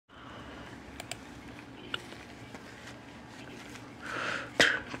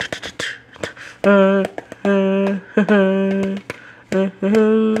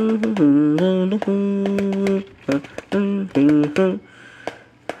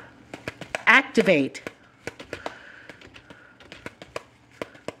Activate.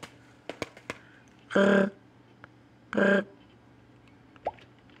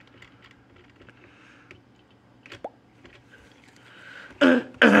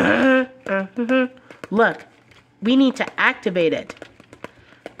 Look, we need to activate it.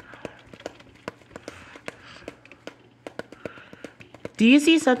 Do you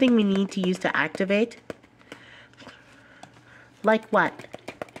see something we need to use to activate? Like what?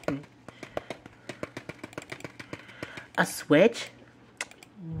 A switch?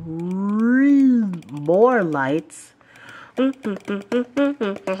 More lights?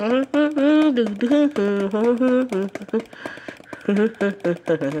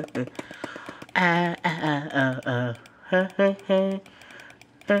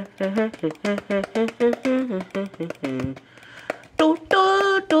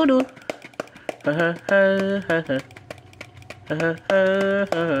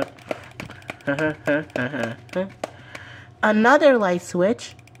 Another light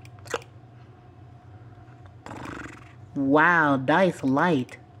switch. Wow, nice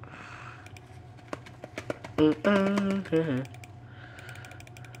light.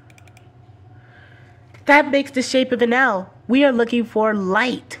 That makes the shape of an L. We are looking for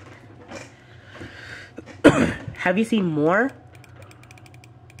light. Have you seen more?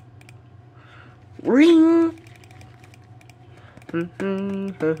 Ring.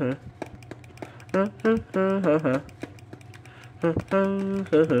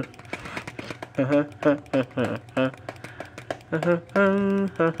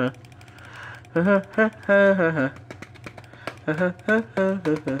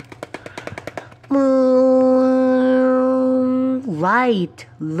 Light,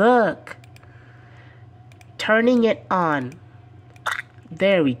 look. Turning it on.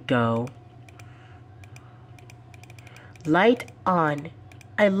 There we go. Light on.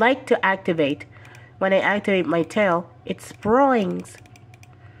 I like to activate. When I activate my tail, it springs.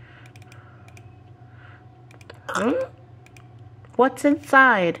 What's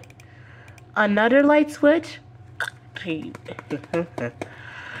inside? Another light switch?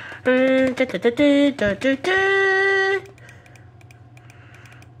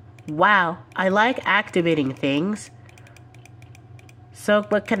 Wow, I like activating things. So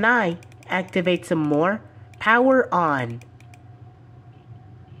what can I? Activate some more? Power on.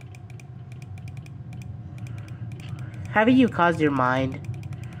 Haven't you caused your mind?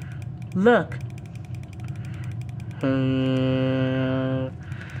 Look.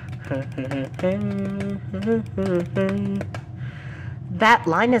 That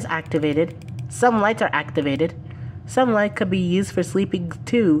line is activated. Some lights are activated. Some light could be used for sleeping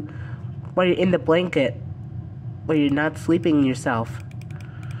too, while you're in the blanket, where you're not sleeping yourself.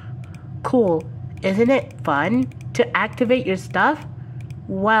 Cool. Isn't it fun to activate your stuff?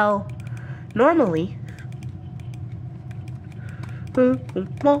 Well, normally.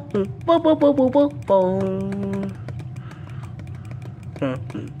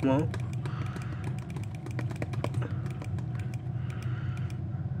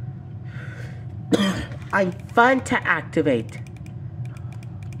 I'm fun to activate.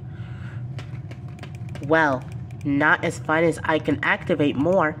 Well, not as fun as I can activate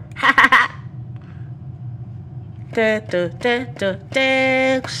more. Ha ha ha!